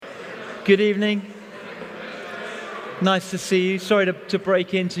Good evening. Nice to see you. Sorry to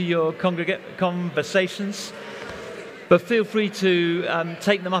break into your conversations, but feel free to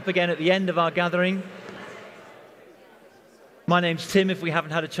take them up again at the end of our gathering. My name's Tim, if we haven't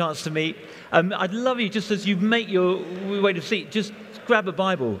had a chance to meet. I'd love you, just as you make your way to seat, just grab a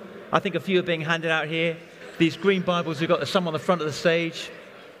Bible. I think a few are being handed out here. These green Bibles, we've got some on the front of the stage.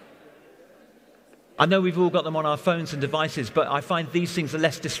 I know we've all got them on our phones and devices, but I find these things are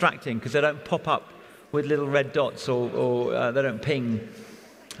less distracting because they don't pop up with little red dots or they don't ping.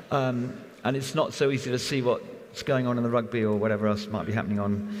 And it's not so easy to see what's going on in the rugby or whatever else might be happening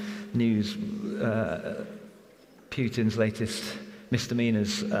on news. Putin's latest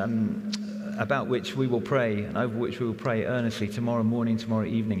misdemeanors, about which we will pray and over which we will pray earnestly tomorrow morning, tomorrow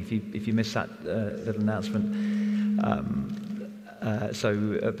evening, if you missed that little announcement.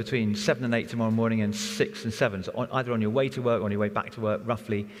 So between 7 and 8 tomorrow morning and 6 and 7, so either on your way to work or on your way back to work,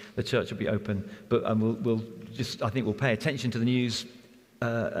 roughly, the church will be open. But I think we'll pay attention to the news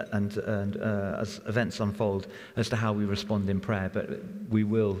and as events unfold as to how we respond in prayer. But we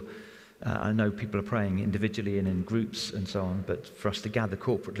will, I know people are praying individually and in groups and so on, but for us to gather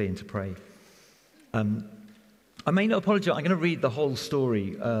corporately and to pray. I may not apologize. I'm going to read the whole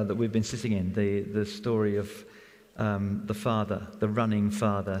story that we've been sitting in, the story of the father, the running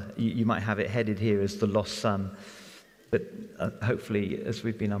father. You might have it headed here as the lost son, but hopefully as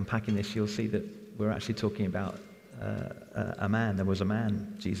we've been unpacking this, you'll see that we're actually talking about a man. There was a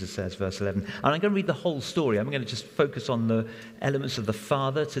man, Jesus says, verse 11. And I'm going to read the whole story. I'm going to just focus on the elements of the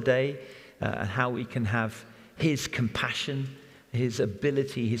father today and how we can have his compassion, his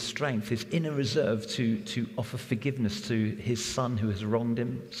ability, his strength, his inner reserve to offer forgiveness to his son who has wronged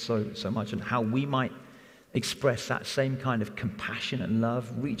him so much, and how we might express that same kind of compassion and love,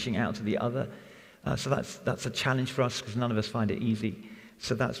 reaching out to the other. So that's a challenge for us because none of us find it easy.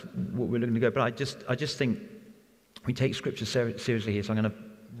 So that's what we're looking to go. But I just think we take Scripture seriously here. So I'm going to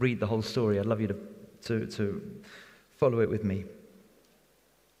read the whole story. I'd love you to follow it with me.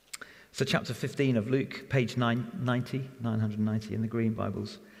 So chapter 15 of Luke, page 990 in the green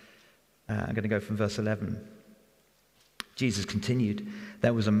Bibles. I'm going to go from verse 11. Jesus continued,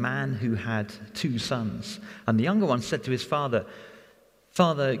 "There was a man who had 2 sons, and the younger one said to his father,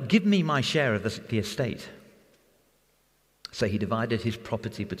 'Father, give me my share of the estate.' So he divided his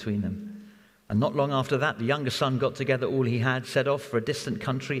property between them. And not long after that, the younger son got together all he had, set off for a distant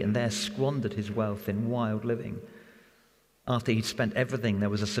country, and there squandered his wealth in wild living. After he'd spent everything, there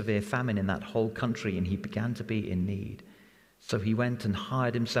was a severe famine in that whole country, and he began to be in need. So he went and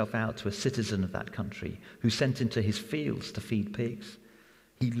hired himself out to a citizen of that country, who sent him to his fields to feed pigs.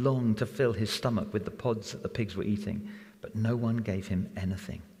 He longed to fill his stomach with the pods that the pigs were eating, but no one gave him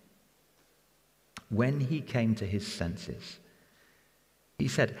anything. When he came to his senses, he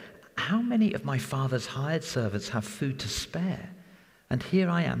said, 'How many of my father's hired servants have food to spare? And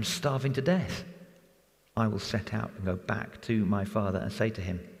here I am starving to death. I will set out and go back to my father and say to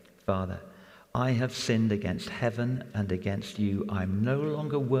him, Father, I have sinned against heaven and against you. I am no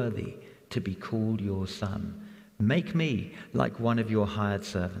longer worthy to be called your son. Make me like one of your hired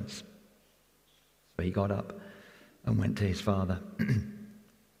servants.' So he got up and went to his father.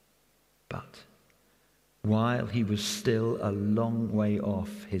 But while he was still a long way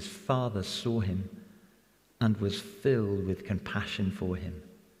off, his father saw him and was filled with compassion for him.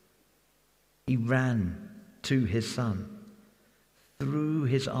 He ran to his son, threw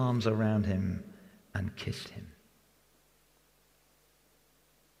his arms around him, and kissed him.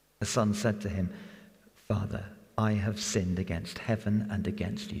 The son said to him, 'Father, I have sinned against heaven and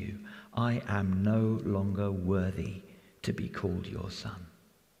against you. I am no longer worthy to be called your son.'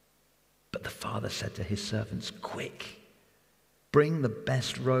 But the father said to his servants, 'Quick, bring the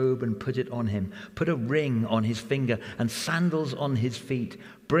best robe and put it on him. Put a ring on his finger and sandals on his feet.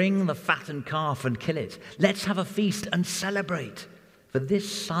 Bring the fattened calf and kill it. Let's have a feast and celebrate. For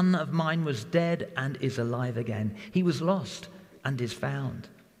this son of mine was dead and is alive again. He was lost and is found.'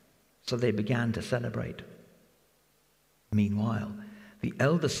 So they began to celebrate. Meanwhile, the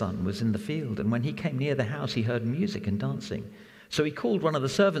elder son was in the field, and when he came near the house, he heard music and dancing. So he called one of the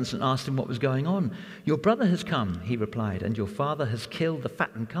servants and asked him what was going on. 'Your brother has come,' he replied, 'and your father has killed the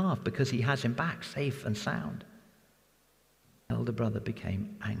fattened calf because he has him back safe and sound.' The elder brother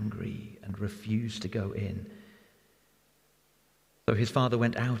became angry and refused to go in. So his father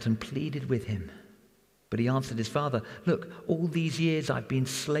went out and pleaded with him. But he answered his father, 'Look, all these years I've been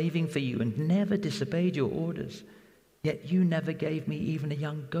slaving for you and never disobeyed your orders. Yet you never gave me even a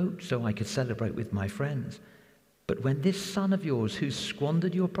young goat so I could celebrate with my friends. But when this son of yours, who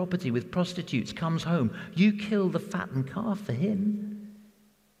squandered your property with prostitutes, comes home, you kill the fattened calf for him.'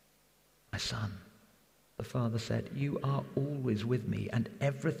 son. The father said, you are always with me, and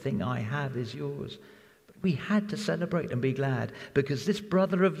everything I have is yours. But we had to celebrate and be glad, because this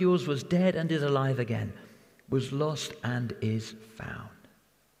brother of yours was dead and is alive again, was lost and is found.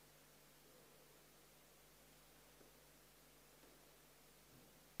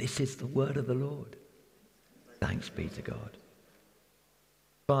 This is the word of the Lord. Thanks be to God.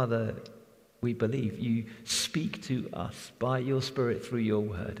 Father, we believe you speak to us by your Spirit through your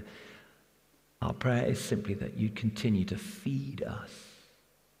word. Our prayer is simply that you continue to feed us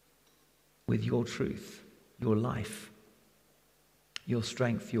with your truth, your life, your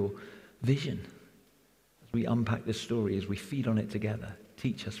strength, your vision. As we unpack this story, as we feed on it together,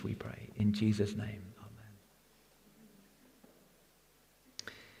 teach us, we pray. In Jesus' name.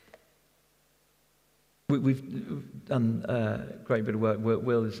 We've done a great bit of work.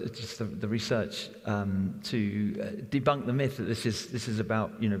 Will is just the research to debunk the myth that this is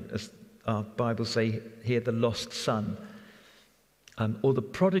about, as our Bibles say here, the lost son, or the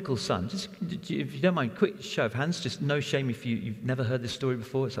prodigal son. Just, if you don't mind, quick show of hands. Just no shame if you've never heard this story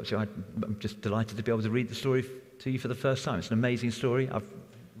before. It's absolutely, I'm just delighted to be able to read the story to you for the first time. It's an amazing story. I've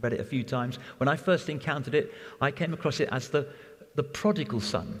read it a few times. When I first encountered it, I came across it as the prodigal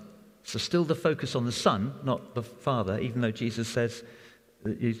son. So still the focus on the son, not the father, even though Jesus says,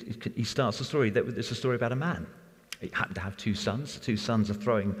 he starts the story, that it's a story about a man. He happened to have two sons. The two sons are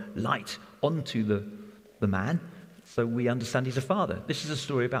throwing light onto the man, so we understand he's a father. This is a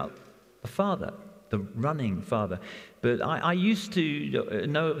story about the father, the running father. But I used to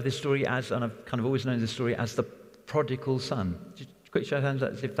know of this story as, and I've kind of always known this story as the prodigal son. Just quick show of hands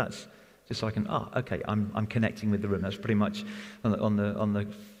as if that's, just so I can, okay, I'm connecting with the room. That's pretty much on the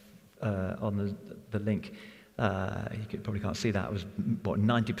link. You probably can't see that. It was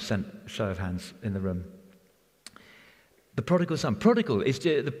 90% show of hands in the room. The prodigal son. Prodigal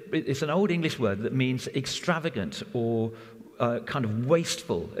it's an old English word that means extravagant or kind of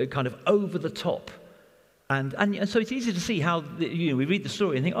wasteful, kind of over the top. And so it's easy to see how we read the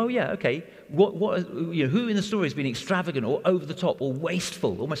story and think, oh yeah, okay, who in the story has been extravagant or over the top or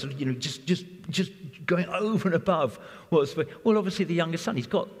wasteful, almost just going over and above what's. Well, obviously the younger son, he's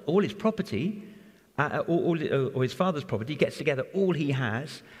got all his property, or his father's property. He gets together all he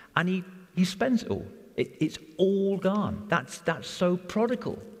has, and he spends it all. It's all gone. That's so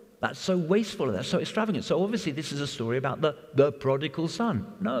prodigal. That's so wasteful. That's so extravagant. So obviously this is a story about the prodigal son.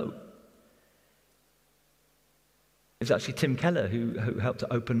 No. It's actually Tim Keller who helped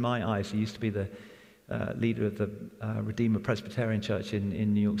to open my eyes. He used to be the leader of the Redeemer Presbyterian Church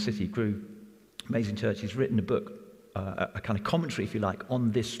in New York City. Grew amazing church. He's written a book, a kind of commentary, if you like,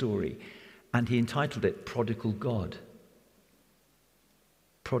 on this story, and he entitled it "Prodigal God."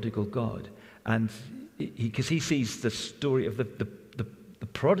 Prodigal God, and because he sees the story of the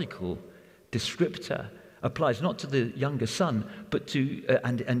prodigal descriptor applies not to the younger son, but to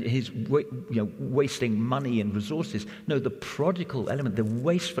and his wasting money and resources. No, the prodigal element, the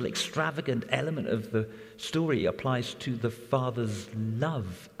wasteful, extravagant element of the story applies to the father's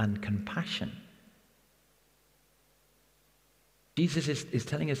love and compassion. Jesus is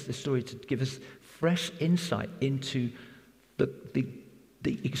telling us this story to give us fresh insight into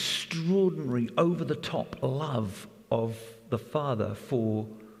the extraordinary, over-the-top love of the father for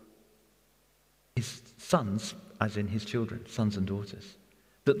his sons, as in his children, sons and daughters,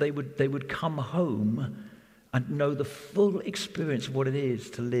 that they would come home and know the full experience of what it is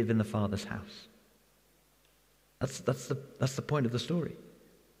to live in the Father's house. That's the point of the story.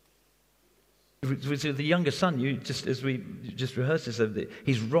 With the younger son, as we just rehearsed this,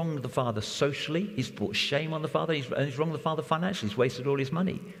 he's wronged the father socially. He's brought shame on the father. He's wronged the father financially. He's wasted all his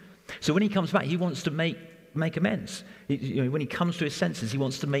money. So when he comes back, he wants to make amends. When he comes to his senses, he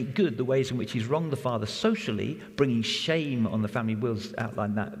wants to make good the ways in which he's wronged the father socially, bringing shame on the family. Will's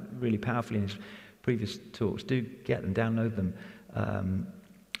outlined that really powerfully in his previous talks. Do get them, download them,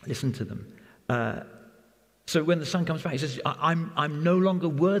 listen to them. So when the son comes back, he says, I'm no longer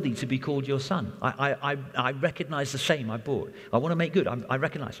worthy to be called your son. I recognize the shame I brought. I want to make good. I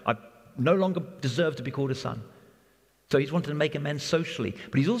recognize I no longer deserve to be called a son. So he's wanting to make amends socially,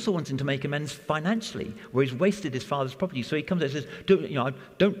 but he's also wanting to make amends financially, where he's wasted his father's property. So he comes and says, I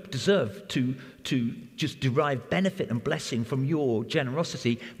don't deserve to just derive benefit and blessing from your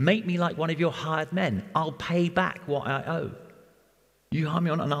generosity. Make me like one of your hired men. I'll pay back what I owe. You hire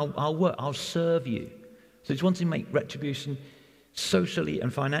me on and I'll work. I'll serve you. So he's wanting to make retribution socially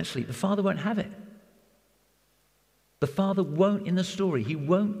and financially. The father won't have it. The father won't, in the story, he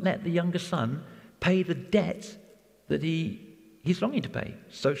won't let the younger son pay the debt that he's longing to pay,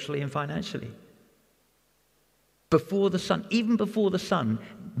 socially and financially. Before the Son, even before the Son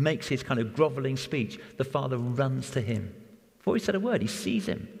makes his kind of groveling speech, the Father runs to him. Before he said a word, he sees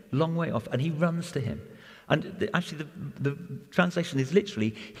him long way off, and he runs to him. And actually, the translation is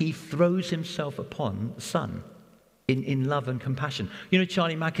literally, he throws himself upon the Son in love and compassion. You know,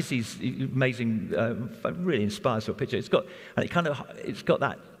 Charlie Mackessy's amazing, really inspires for a picture. It's got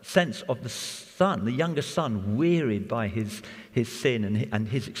that sense of the son, the younger son, wearied by his sin and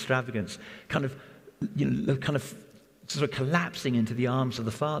his extravagance, kind of sort of collapsing into the arms of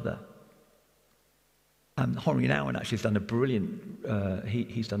the Father. Henri Nouwen actually has done a brilliant.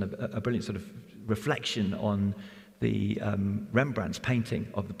 He's done a brilliant sort of reflection on the Rembrandt's painting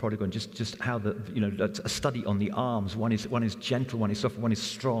of the prodigal, and just how a study on the arms. One is gentle, one is soft, one is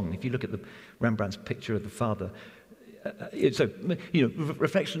strong. If you look at the Rembrandt's picture of the Father,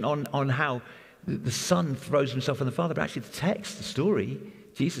 reflection on how the Son throws himself on the Father. But actually, the text, the story,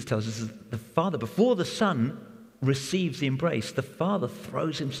 Jesus tells us that the Father, before the Son receives the embrace, the Father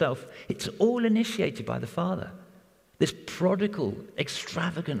throws himself. It's all initiated by the Father. This prodigal,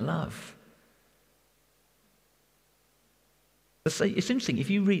 extravagant love. It's interesting, if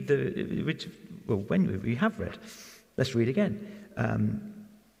you read when we have read, let's read again.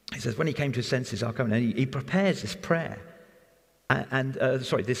 It says, when he came to his senses, I'll come, and he prepares this prayer,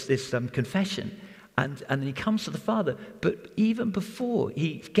 this confession, and then he comes to the Father. But even before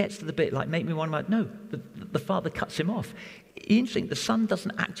he gets to the bit like, make me one of my, no, the Father cuts him off. Interesting, the Son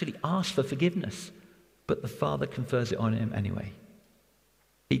doesn't actually ask for forgiveness, but the Father confers it on him anyway.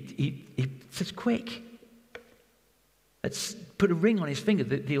 He says, quick. Let's put a ring on his finger,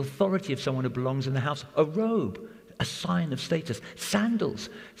 the authority of someone who belongs in the house. A robe, a sign of status. Sandals.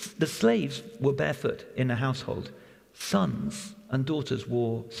 The slaves were barefoot in the household. Sons and daughters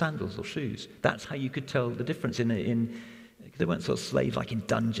wore sandals or shoes. That's how you could tell the difference. They weren't sort of slaves like in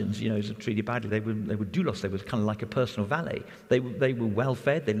dungeons, treated badly. They were doulos. They were kind of like a personal valet. They were well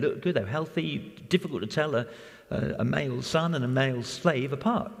fed. They looked good. They were healthy. Difficult to tell a male son and a male slave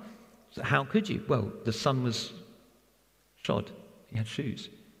apart. So how could you? Well, the son was shod, he had shoes,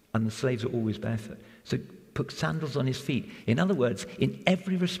 and the slaves were always barefoot. So put sandals on his feet. In other words, in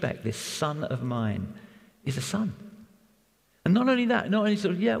every respect, this son of mine is a son. And not only that, not only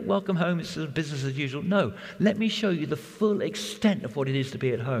sort of, welcome home, it's sort of business as usual. No, let me show you the full extent of what it is to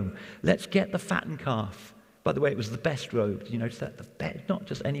be at home. Let's get the fattened calf. By the way, it was the best robe. Did you notice that? Not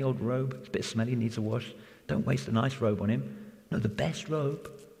just any old robe. It's a bit smelly, needs a wash. Don't waste a nice robe on him. No, the best robe,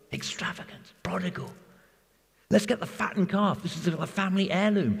 extravagant, prodigal. Let's get the fattened calf. This is a family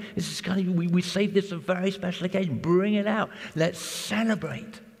heirloom. This is kind of, we saved this for a very special occasion. Bring it out. Let's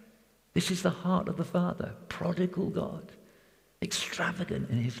celebrate. This is the heart of the Father, prodigal God, extravagant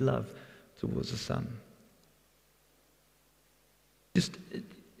in his love towards the Son. Just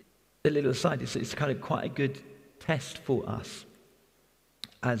a little aside, it's kind of quite a good test for us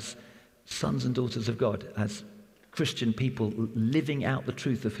as sons and daughters of God, as Christian people living out the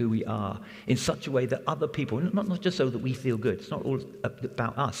truth of who we are in such a way that other people, not just so that we feel good, it's not all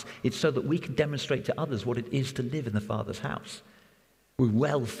about us, it's so that we can demonstrate to others what it is to live in the Father's house. We're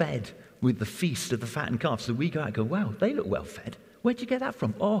well fed with the feast of the fattened calf. So we go out and go, wow, they look well fed. Where'd you get that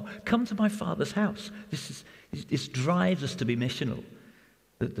from? Oh, come to my Father's house. This drives us to be missional.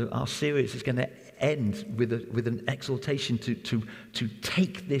 Our series is going to end with an exhortation to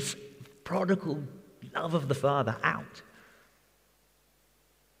take this prodigal love of the Father out.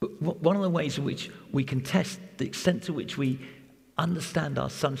 But one of the ways in which we can test the extent to which we understand our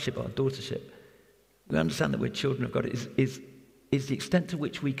sonship, our daughtership, we understand that we're children of God, is the extent to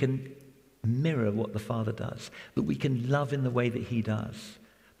which we can mirror what the Father does, that we can love in the way that he does,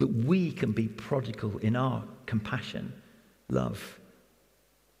 that we can be prodigal in our compassion, love,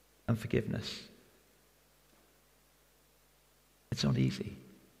 and forgiveness. It's not easy.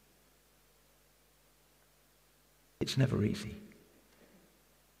 It's never easy.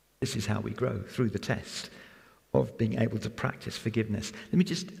 This is how we grow, through the test of being able to practice forgiveness. Let me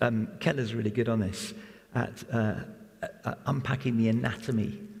just, Keller's really good on this, at unpacking the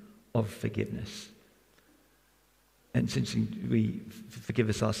anatomy of forgiveness. And since we forgive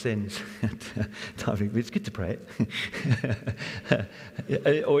us our sins, it's good to pray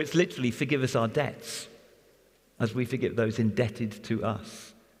it. Or it's literally forgive us our debts as we forgive those indebted to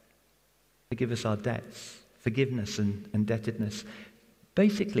us. Forgive us our debts. Forgiveness and indebtedness.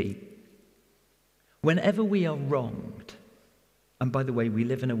 Basically, whenever we are wronged, and by the way, we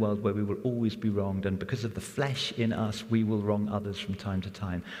live in a world where we will always be wronged, and because of the flesh in us, we will wrong others from time to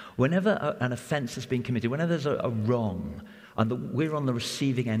time. Whenever an offense has been committed, whenever there's a wrong, and we're on the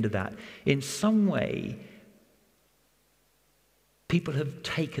receiving end of that, in some way, people have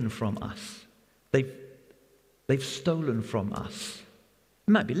taken from us. They've They've stolen from us.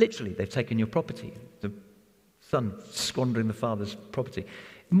 It might be literally, they've taken your property. The son squandering the father's property.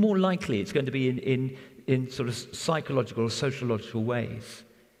 More likely, it's going to be in sort of psychological or sociological ways.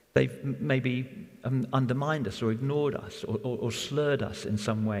 They've maybe undermined us or ignored us or slurred us in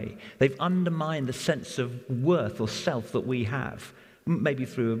some way. They've undermined the sense of worth or self that we have, maybe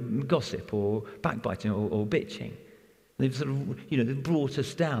through gossip or backbiting or bitching. They've sort of, they've brought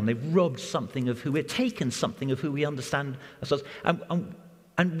us down. They've robbed something of who we're, taken something of who we understand ourselves.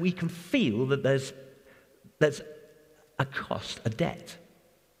 And we can feel that there's a cost, a debt.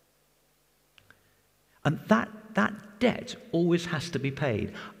 And that debt always has to be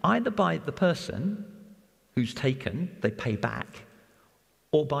paid, either by the person who's taken, they pay back,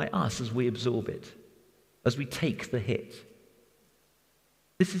 or by us as we absorb it, as we take the hit.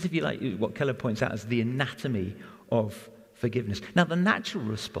 This is, if you like, what Keller points out as the anatomy of forgiveness. Now, the natural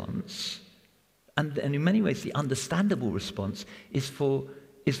response, and in many ways the understandable response, is for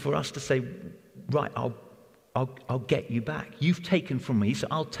us to say, right, I'll get you back. You've taken from me, so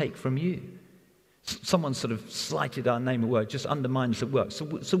I'll take from you. Someone sort of slighted our name at work, just undermined us at work.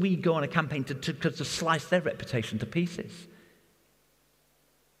 So we go on a campaign to slice their reputation to pieces.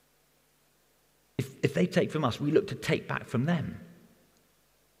 If they take from us, we look to take back from them.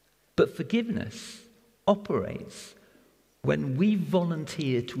 But forgiveness operates when we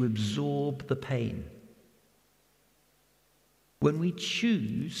volunteer to absorb the pain. When we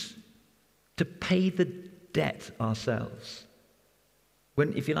choose to pay the debt ourselves.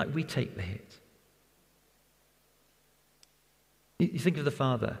 When, if you like, we take the hit. You think of the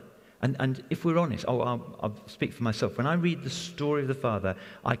father, and if we're honest, I'll speak for myself. When I read the story of the father,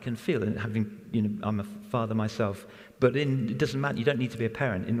 I can feel, and I'm a father myself, but it doesn't matter. You don't need to be a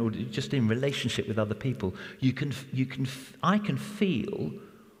parent in order, just in relationship with other people. I can feel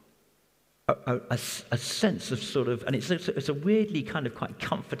a sense of sort of, and it's a weirdly kind of quite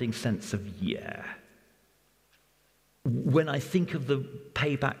comforting sense of when I think of the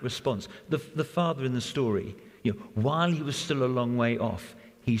payback response. The father in the story, while he was still a long way off,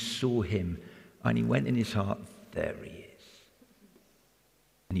 he saw him, and he went in his heart, there he is.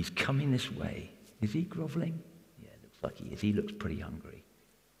 And he's coming this way. Is he groveling? Yeah, looks like he is. He looks pretty hungry.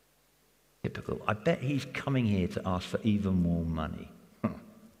 Typical. I bet he's coming here to ask for even more money.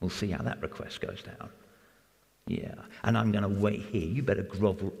 We'll see how that request goes down. Yeah, and I'm going to wait here. You better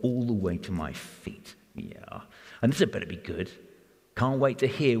grovel all the way to my feet. Yeah, and this had better be good. Can't wait to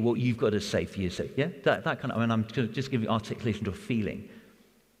hear what you've got to say for yourself. Yeah, that kind of, I'm just giving articulation to a feeling.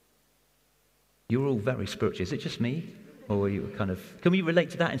 You're all very spiritual. Is it just me? Or are you kind of, can we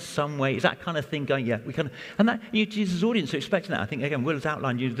relate to that in some way? Is that kind of thing going, yeah, we kind of, and that, Jesus' audience are expecting that. I think, again, Will has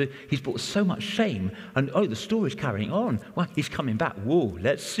outlined, he's brought so much shame, and the story's carrying on. Well, he's coming back. Whoa,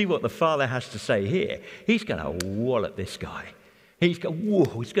 let's see what the Father has to say here. He's going to wallop this guy. He's going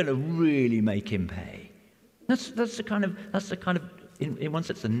to really make him pay. That's the kind of, in one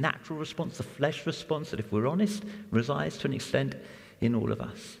sense, the natural response, the flesh response that, if we're honest, resides to an extent in all of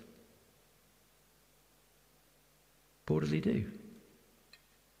us. But what does he do?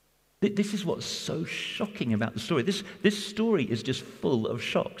 This is what's so shocking about the story. This story is just full of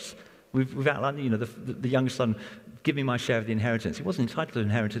shocks. We've outlined, the young son, give me my share of the inheritance. He wasn't entitled to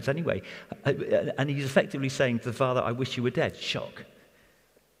inheritance anyway. And he's effectively saying to the father, I wish you were dead. Shock.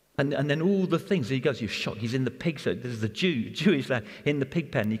 And then all the things, he goes, you're shocked. He's in the pig, so there's the Jewish lad in the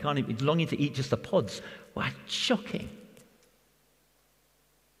pig pen. He's longing to eat just the pods. Wow, shocking.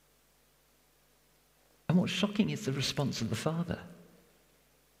 And what's shocking is the response of the father.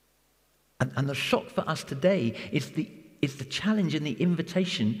 And the shock for us today is the challenge and the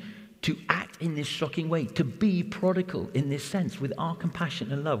invitation to act in this shocking way, to be prodigal in this sense, with our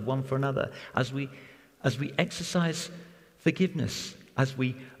compassion and love one for another, as we exercise forgiveness, as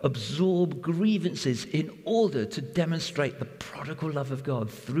we absorb grievances in order to demonstrate the prodigal love of God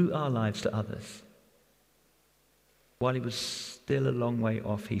through our lives to others. While he was still a long way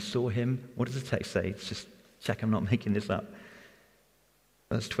off, he saw him. What does the text say? It's just check I'm not making this up.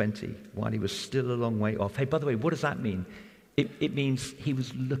 Verse 20, while he was still a long way off. Hey, by the way, what does that mean? It means he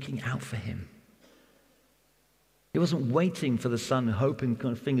was looking out for him. He wasn't waiting for the son, hoping,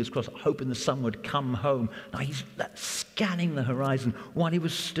 kind of fingers crossed, hoping the son would come home. No, he's scanning the horizon while he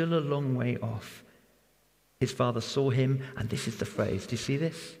was still a long way off. His father saw him, and this is the phrase. Do you see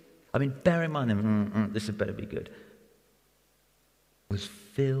this? I mean, bear in mind, this had better be good. Was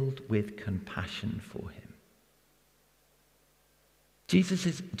filled with compassion for him. Jesus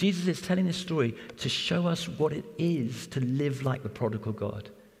is telling this story to show us what it is to live like the prodigal God.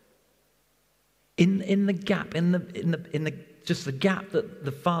 In the gap, in the just the gap that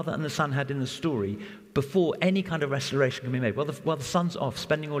the Father and the Son had in the story before any kind of restoration can be made. While the Son's off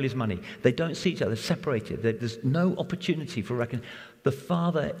spending all his money, they don't see each other, separated. There's no opportunity for reckoning. The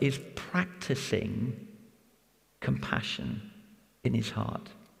Father is practicing compassion in his heart.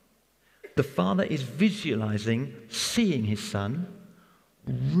 The Father is visualizing, seeing his Son,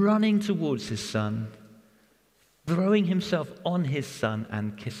 running towards his Son, throwing himself on his Son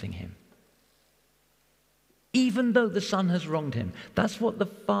and kissing him. Even though the Son has wronged him. That's what the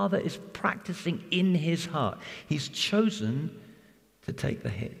Father is practicing in his heart. He's chosen to take the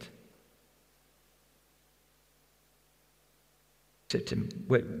hit. So, Tim,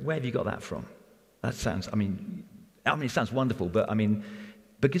 where have you got that from? That sounds, it sounds wonderful, but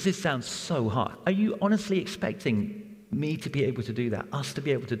because it sounds so hard. Are you honestly expecting me to be able to do that, us to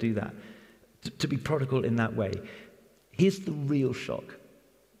be able to do that, to be prodigal in that way? Here's the real shock.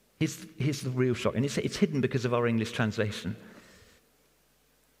 Here's the real shock. And it's hidden because of our English translation.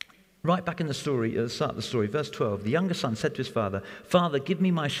 Right back in the story, at the start of the story, verse 12, the younger son said to his father, "Father, give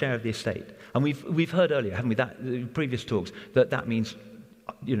me my share of the estate." And we've heard earlier, haven't we, that in previous talks, that means,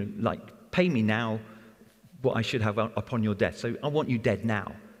 like, pay me now what I should have upon your death. So I want you dead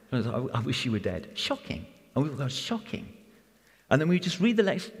now. I wish you were dead. Shocking. And we go, shocking. And then we just read the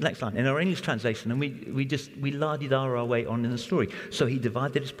next line in our English translation, and we la-di-da our way on in the story. So he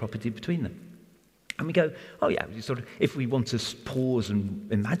divided his property between them. And we go, oh yeah, if we want to pause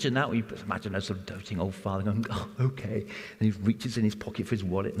and imagine that, we imagine a sort of doting old father going, oh, okay. And he reaches in his pocket for his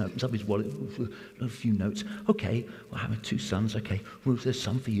wallet and opens up his wallet, a few notes. Okay, well, I have 2 sons, okay. Well, there's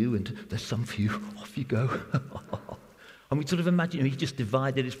some for you and there's some for you. Off you go. And we sort of imagine he just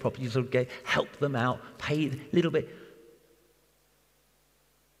divided his property, sort of helped them out, paid a little bit.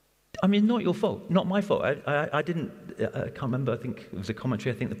 Not your fault, not my fault. I can't remember, I think it was a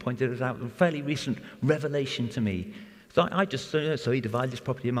commentary, that pointed it out, a fairly recent revelation to me. So he divided his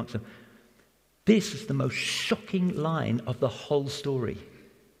property amongst them. This is the most shocking line of the whole story.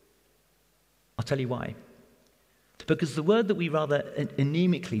 I'll tell you why. Because the word that we rather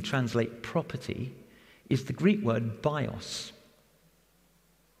anemically translate property is the Greek word bios.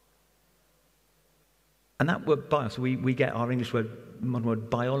 And that word bios, we get our English word, modern word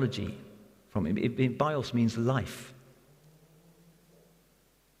biology from it. Bios means life.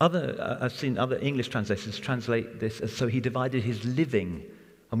 I've seen other English translations translate this as, so he divided his living.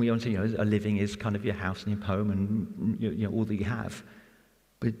 And we understand, a living is kind of your house and your home and all that you have.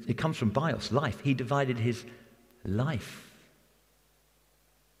 But it comes from bios, life. He divided his life.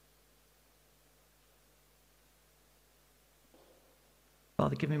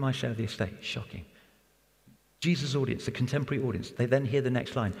 Father, give me my share of the estate. Shocking. Jesus' audience, the contemporary audience, they then hear the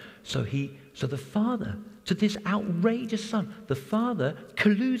next line. So the father, to this outrageous son, the father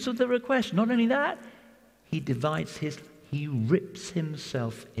colludes with the request. Not only that, he rips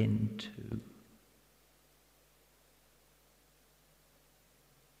himself in two.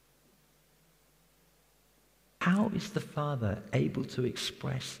 How is the father able to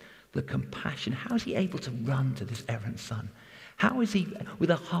express the compassion? How is he able to run to this errant son? How is he, with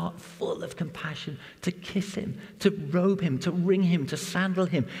a heart full of compassion, to kiss him, to robe him, to ring him, to sandal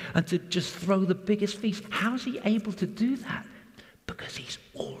him, and to just throw the biggest feast? How is he able to do that? Because he's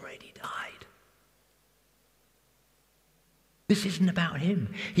already died. This isn't about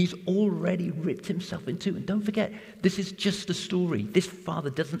him. He's already ripped himself in two. And don't forget, this is just a story. This father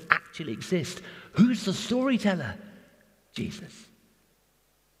doesn't actually exist. Who's the storyteller? Jesus.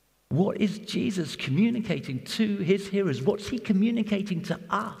 What is Jesus communicating to his hearers? What's he communicating to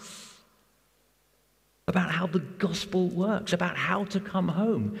us about how the gospel works, about how to come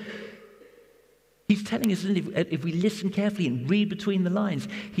home? He's telling us, if we listen carefully and read between the lines,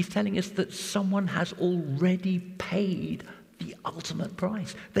 he's telling us that someone has already paid the ultimate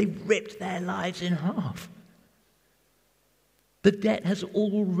price. They ripped their lives in half. The debt has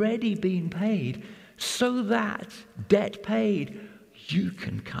already been paid, so that, debt paid, you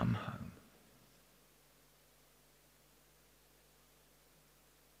can come home.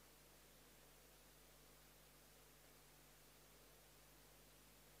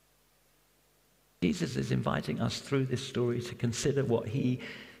 Jesus is inviting us through this story to consider what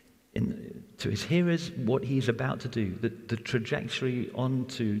to his hearers, what he's about to do, the trajectory on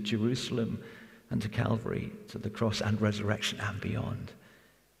to Jerusalem and to Calvary, to the cross and resurrection and beyond.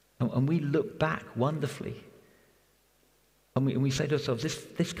 And we look back wonderfully. And we say to ourselves,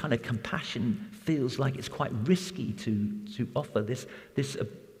 this kind of compassion feels like it's quite risky to offer, this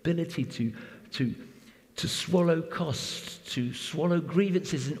ability to swallow costs, to swallow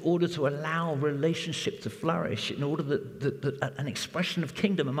grievances in order to allow relationship to flourish, in order that an expression of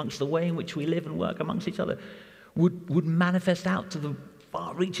kingdom amongst the way in which we live and work amongst each other. would manifest out to the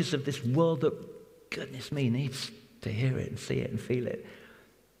far reaches of this world that, goodness me, needs to hear it and see it and feel it.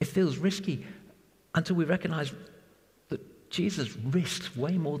 It feels risky until we recognize that Jesus risked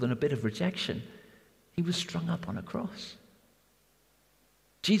way more than a bit of rejection. He was strung up on a cross.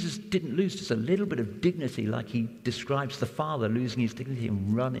 Jesus didn't lose just a little bit of dignity like he describes the Father losing his dignity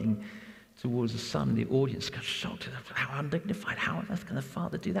and running towards the Son. The audience got shocked. How undignified. How on earth can the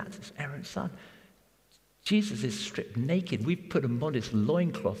Father do that to his errant Son? Jesus is stripped naked. We've put a modest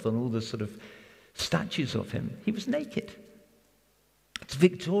loincloth on all the sort of statues of him. He was naked. It's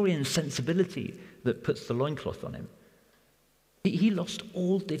Victorian sensibility that puts the loincloth on him. He lost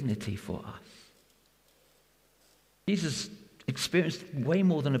all dignity for us. Jesus experienced way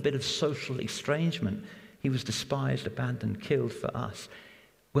more than a bit of social estrangement. He was despised, abandoned, killed for us.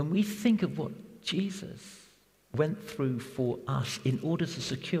 When we think of what Jesus went through for us in order to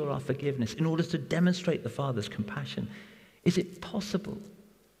secure our forgiveness, in order to demonstrate the Father's compassion, is it possible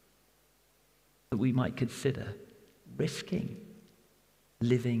that we might consider risking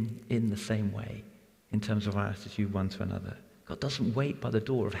living in the same way in terms of our attitude one to another? God doesn't wait by the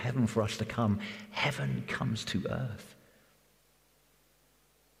door of heaven for us to come. Heaven comes to earth.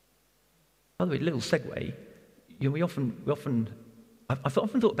 By the way, little segue, I've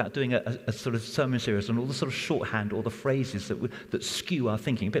often thought about doing a sort of sermon series on all the sort of shorthand or the phrases that skew our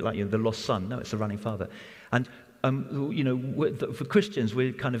thinking, a bit like the lost son. No, it's the running father. And for Christians,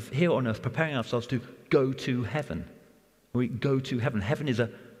 we're kind of here on earth preparing ourselves to go to heaven. We go to heaven. Heaven is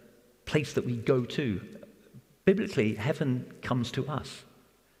a place that we go to. Biblically, heaven comes to us.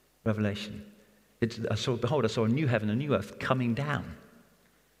 Revelation. I saw a new heaven, a new earth coming down.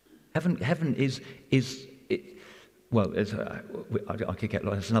 Heaven is I could get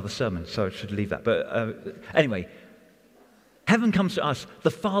lost. It's another sermon, so I should leave that. But anyway, heaven comes to us.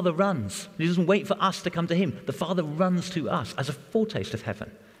 The Father runs. He doesn't wait for us to come to him. The Father runs to us as a foretaste of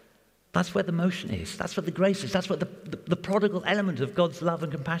heaven. That's where the motion is. That's what the grace is. That's what the prodigal element of God's love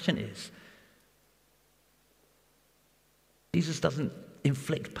and compassion is. Jesus doesn't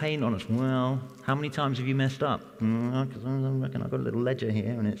inflict pain on us. Well, how many times have you messed up? Because I reckon I've got a little ledger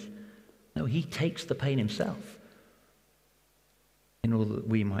here, and it's... No, he takes the pain himself in order that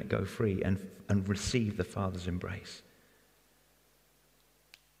we might go free and receive the Father's embrace.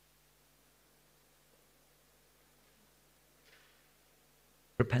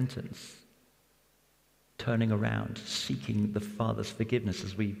 Repentance, turning around, seeking the Father's forgiveness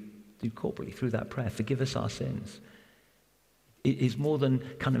as we do corporately through that prayer. Forgive us our sins. It is more than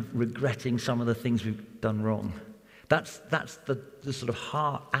kind of regretting some of the things we've done wrong. That's the sort of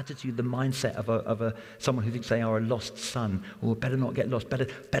heart attitude, the mindset of someone who thinks they are a lost son, or better not get lost,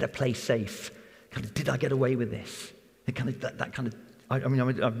 better play safe. Kind of, did I get away with this?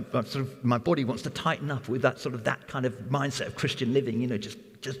 My body wants to tighten up with that kind of mindset of Christian living.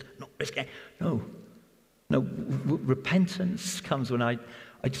 Just not risking. No. Repentance comes when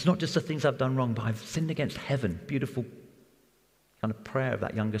it's not just the things I've done wrong, but I've sinned against heaven. Beautiful kind of prayer of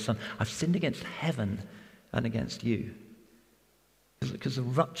that younger son. I've sinned against heaven and against you. Because the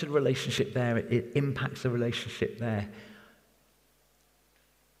ruptured relationship there, it impacts the relationship there.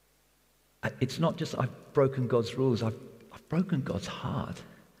 It's not just I've broken God's rules, I've broken God's heart.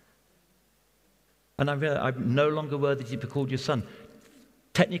 And I realize I'm no longer worthy to be called your son.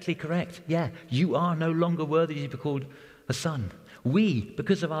 Technically correct, yeah, you are no longer worthy to be called a son. We,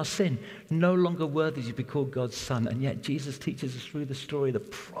 because of our sin, no longer worthy to be called God's son. And yet Jesus teaches us through the story, the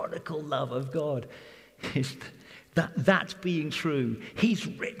prodigal love of God is that being true. He's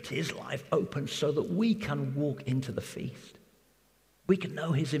ripped his life open so that we can walk into the feast. We can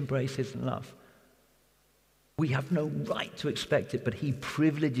know his embrace, his love. We have no right to expect it, but he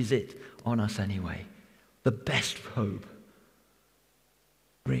privileges it on us anyway. The best robe,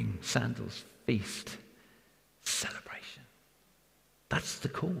 ring, sandals, feast, celebration. That's the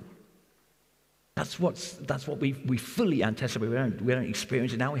call. That's what we fully anticipate. We don't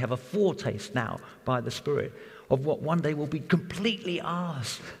experience it now. We have a foretaste now by the Spirit of what one day will be completely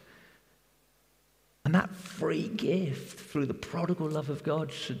ours. And that free gift through the prodigal love of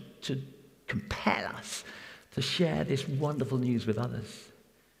God should compel us to share this wonderful news with others.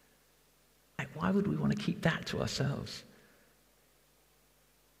 Why would we want to keep that to ourselves?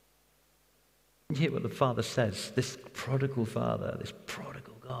 You hear what the Father says, this prodigal Father, this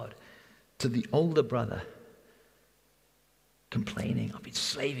prodigal God, to the older brother, complaining, I've been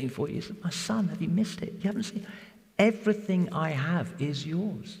slaving for you. He said, my son, have you missed it? You haven't seen it? Everything I have is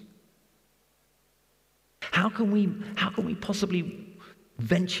yours. How can we possibly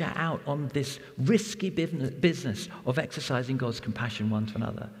venture out on this risky business of exercising God's compassion one to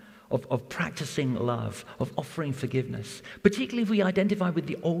another, of practicing love, of offering forgiveness, particularly if we identify with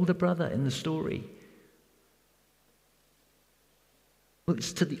the older brother in the story. Well,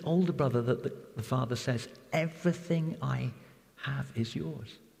 it's to the older brother that the father says, everything I have is yours.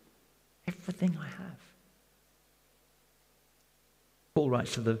 Everything I have. Paul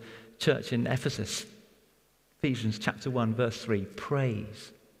writes to the church in Ephesus, Ephesians chapter 1, verse 3,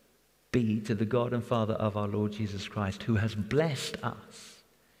 praise be to the God and Father of our Lord Jesus Christ, who has blessed us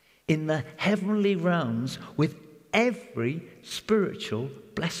in the heavenly realms with every spiritual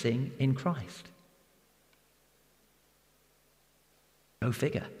blessing in Christ. Go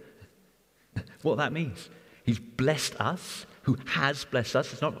figure. What that means. He's blessed us, who has blessed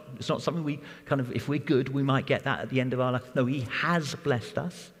us. It's not something we kind of, if we're good, we might get that at the end of our life. No, he has blessed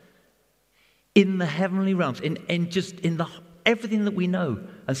us in the heavenly realms, in everything that we know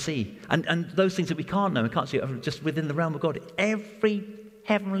and see, and those things that we can't know and can't see, are just within the realm of God. Every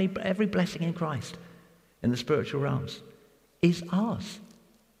blessing in Christ in the spiritual realms is ours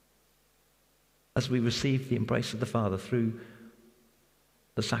as we receive the embrace of the Father through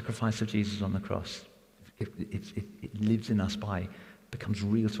the sacrifice of Jesus on the cross. It lives in us becomes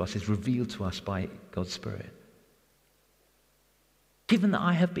real to us, is revealed to us by God's Spirit. Given that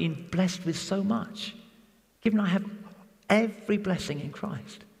I have been blessed with so much, given I have every blessing in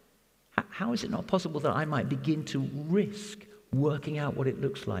Christ, how is it not possible that I might begin to risk working out what it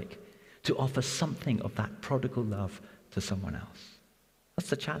looks like to offer something of that prodigal love to someone else? That's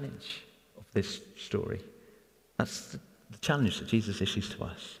the challenge of this story. That's the challenge that Jesus issues to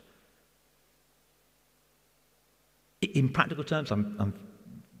us. In practical terms, I'm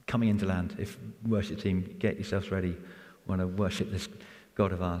coming into land. If worship team, get yourselves ready. I want to worship this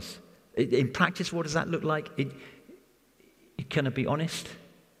God of ours. In practice, what does that look like? Can I be honest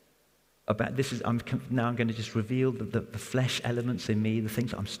about this? I'm going to just reveal the flesh elements in me, the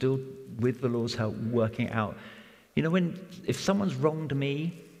things that I'm still, with the Lord's help, working out. You know, if someone's wronged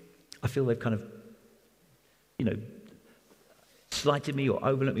me, I feel they've kind of, slighted me or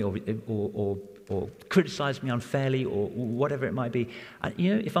overlooked me or criticized me unfairly or whatever it might be. And,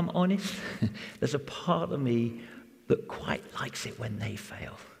 if I'm honest, there's a part of me that quite likes it when they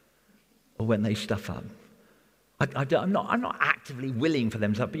fail or when they stuff up. I'm not actively willing for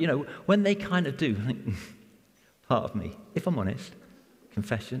them to, but when they kind of do, part of me, if I'm honest,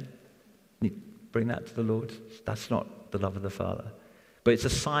 confession, bring that to the Lord. That's not the love of the Father. But it's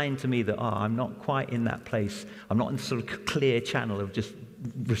a sign to me that I'm not quite in that place. I'm not in the sort of clear channel of just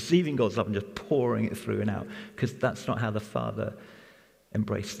receiving God's love and just pouring it through and out, because that's not how the Father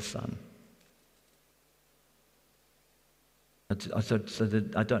embraced the Son. So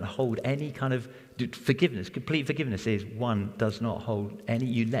that I don't hold any kind of forgiveness. Complete forgiveness is one does not hold any.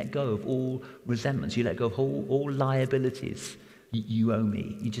 You let go of all resentments. You let go of all liabilities. You owe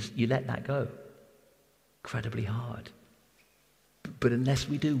me. You let that go. Incredibly hard. But unless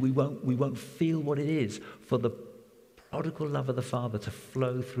we do, we won't feel what it is for the prodigal love of the Father to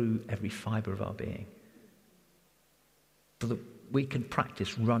flow through every fibre of our being, so that we can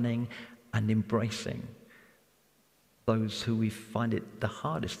practice running and embracing those who we find it the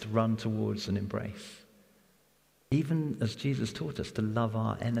hardest to run towards and embrace. Even as Jesus taught us to love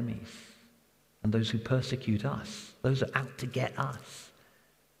our enemies and those who persecute us, those who are out to get us.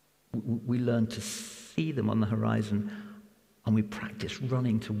 We learn to see them on the horizon and we practice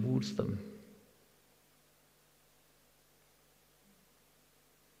running towards them.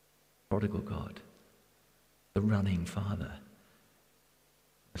 Prodigal God, the running Father,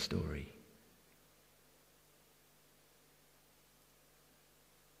 the story.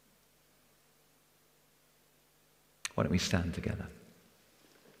 Why don't we stand together?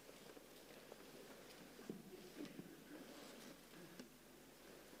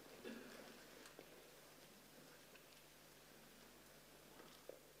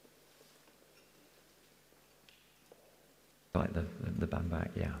 Like the band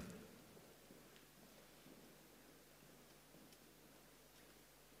back, yeah.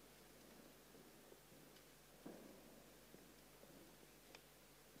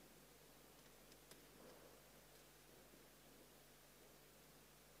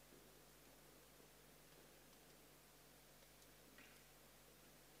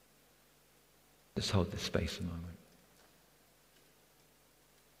 Just hold this space a moment.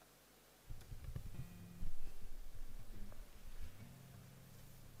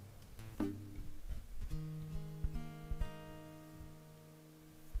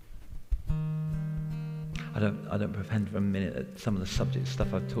 I don't pretend for a minute that some of the subject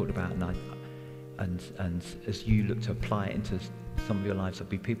stuff I've talked about, and as you look to apply it into some of your lives,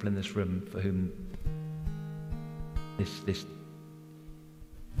 there'll be people in this room for whom this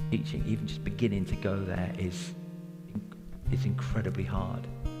teaching, even just beginning to go there is incredibly hard.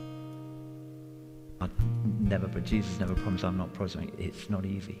 But Jesus never promised, I'm not promising. It's not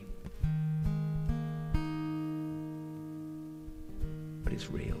easy. But it's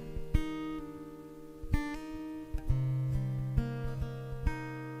real.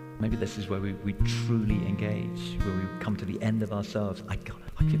 Maybe this is where we truly engage, where we come to the end of ourselves.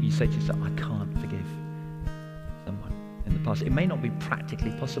 You say to yourself, I can't forgive someone in the past. It may not be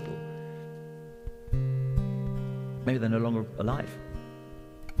practically possible. Maybe they're no longer alive.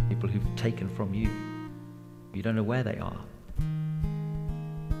 People who've taken from you. You don't know where they are.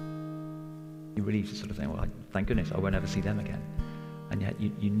 You really just sort of think, well, thank goodness I won't ever see them again. And yet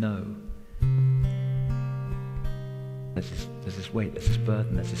you know there's this weight, there's this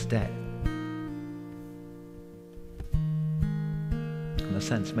burden, there's this debt. In a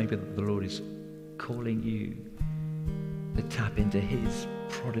sense, maybe the Lord is calling you to tap into his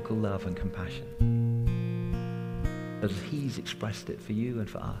prodigal love and compassion, as he's expressed it for you and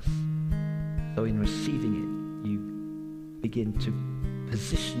for us. So in receiving it, you begin to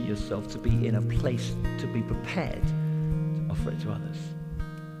position yourself to be in a place to be prepared to offer it to others.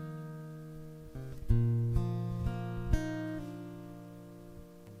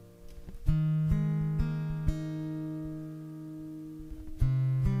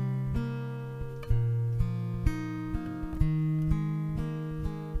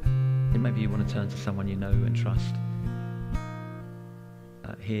 And maybe you want to turn to someone you know and trust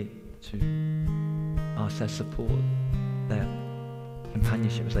here to ask their support, their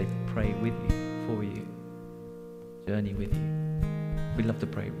companionship as they pray with you, for you, journey with you. We'd love to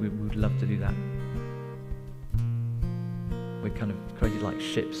pray. We would love to do that. We're kind of created like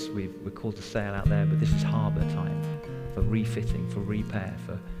ships. We're called to sail out there, but this is harbour time for refitting, for repair,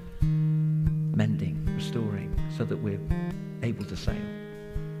 for mending, restoring, so that we're able to sail.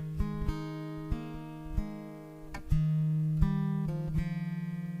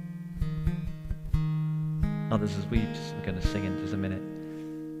 Others, as we're going to sing in just a minute,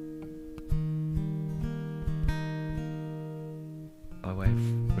 by way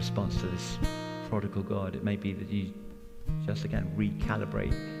of response to this prodigal God, it may be that you just again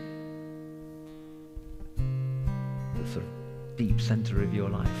recalibrate the sort of deep center of your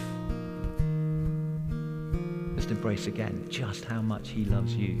life. Just embrace again just how much he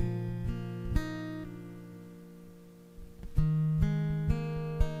loves you.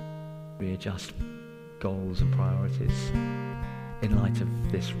 Readjust goals and priorities in light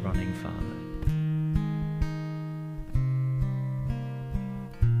of this running Father.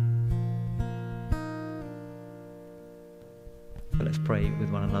 But let's pray with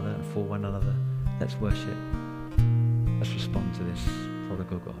one another and for one another. Let's worship. Let's respond to this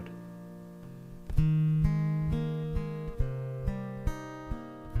prodigal God.